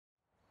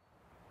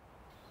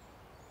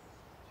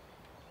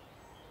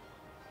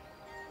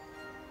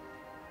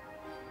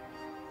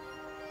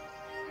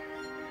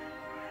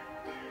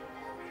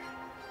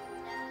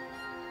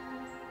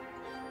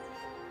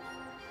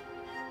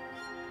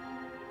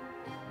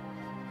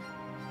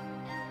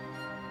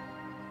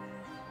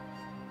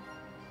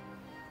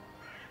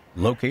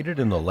Located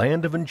in the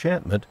Land of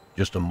Enchantment,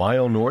 just a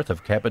mile north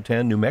of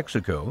Capitan, New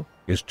Mexico,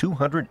 is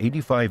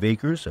 285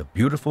 acres of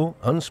beautiful,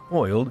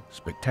 unspoiled,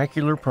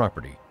 spectacular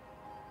property.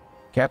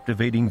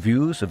 Captivating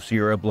views of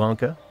Sierra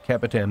Blanca,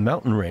 Capitan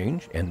Mountain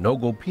Range, and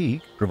Nogal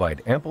Peak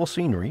provide ample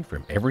scenery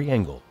from every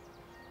angle.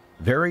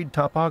 Varied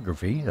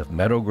topography of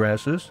meadow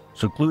grasses,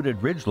 secluded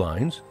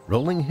ridgelines,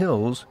 rolling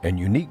hills, and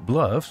unique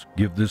bluffs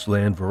give this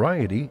land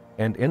variety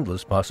and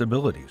endless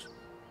possibilities.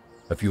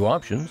 A few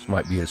options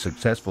might be a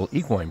successful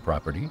equine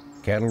property,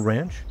 cattle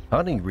ranch,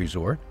 hunting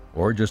resort,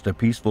 or just a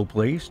peaceful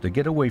place to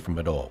get away from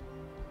it all.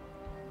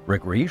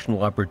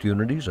 Recreational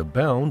opportunities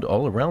abound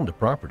all around the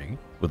property,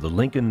 with the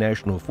Lincoln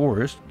National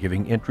Forest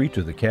giving entry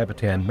to the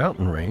Capitan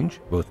Mountain Range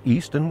both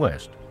east and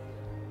west.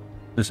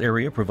 This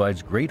area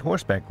provides great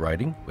horseback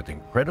riding with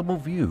incredible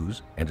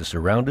views and is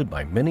surrounded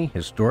by many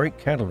historic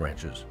cattle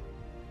ranches.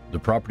 The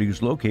property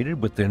is located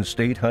within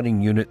State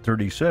Hunting Unit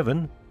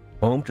 37,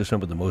 home to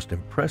some of the most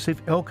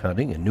impressive elk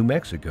hunting in New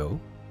Mexico,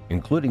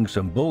 including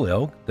some bull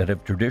elk that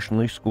have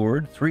traditionally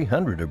scored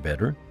 300 or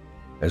better,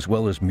 as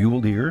well as mule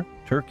deer,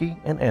 turkey,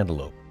 and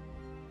antelope.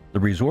 The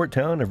resort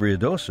town of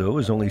Ruidoso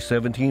is only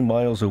 17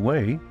 miles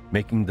away,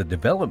 making the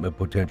development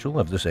potential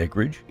of this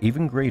acreage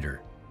even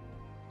greater.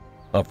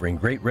 Offering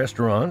great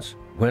restaurants,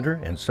 winter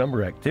and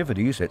summer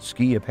activities at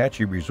Ski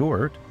Apache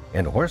Resort,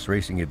 and horse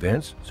racing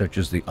events such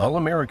as the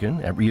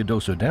All-American at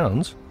Ruidoso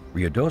Downs,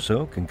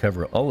 Ruidoso can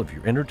cover all of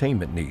your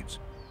entertainment needs.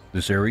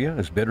 This area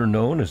is better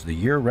known as the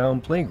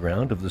year-round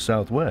playground of the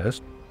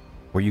Southwest,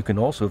 where you can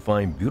also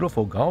find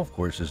beautiful golf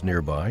courses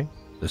nearby,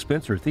 the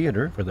Spencer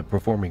Theater for the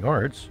Performing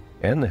Arts,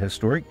 and the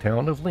historic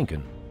town of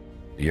Lincoln.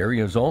 The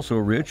area is also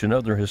rich in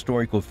other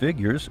historical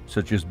figures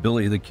such as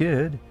Billy the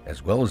Kid,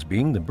 as well as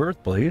being the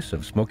birthplace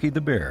of Smokey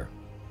the Bear.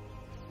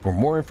 For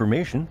more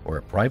information or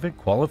a private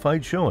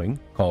qualified showing,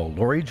 call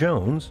Lori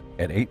Jones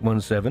at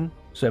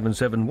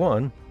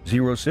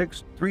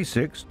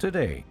 817-771-0636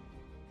 today.